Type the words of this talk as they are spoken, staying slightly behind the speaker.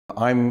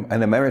I'm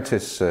an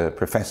emeritus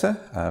professor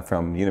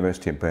from the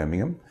University of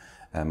Birmingham.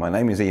 My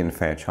name is Ian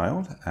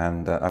Fairchild,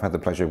 and I've had the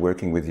pleasure of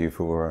working with you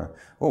for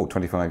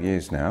 25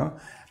 years now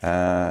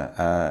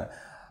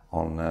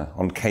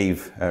on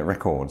cave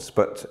records.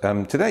 But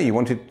today you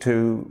wanted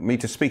me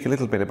to speak a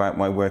little bit about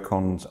my work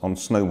on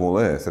Snowball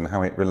Earth and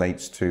how it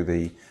relates to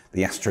the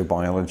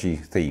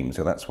astrobiology theme.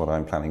 So that's what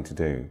I'm planning to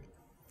do.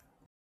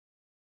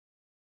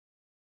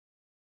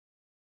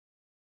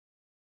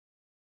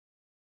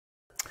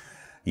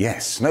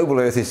 Yes, Snowball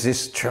Earth is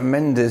this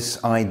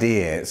tremendous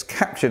idea. It's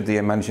captured the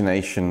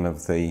imagination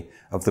of the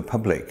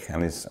public,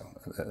 and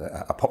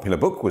a popular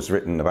book was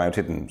written about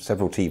it and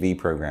several TV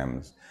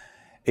programs.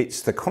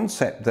 It's the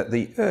concept that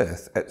the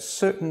Earth, at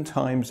certain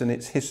times in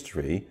its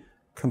history,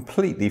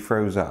 completely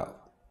froze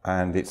up,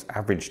 and its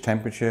average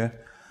temperature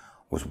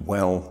was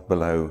well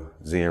below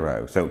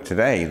zero. So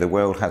today, the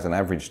world has an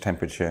average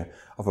temperature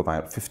of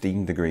about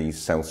 15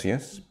 degrees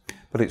Celsius.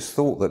 But it's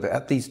thought that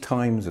at these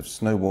times of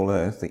Snowball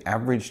Earth, the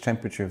average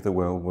temperature of the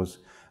world was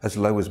as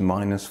low as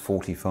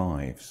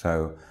 -45.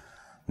 So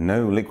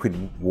no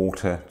liquid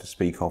water to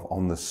speak of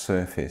on the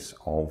surface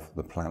of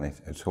the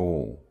planet at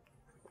all.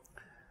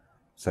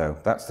 So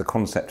that's the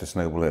concept of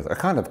Snowball Earth, a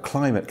kind of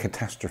climate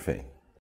catastrophe.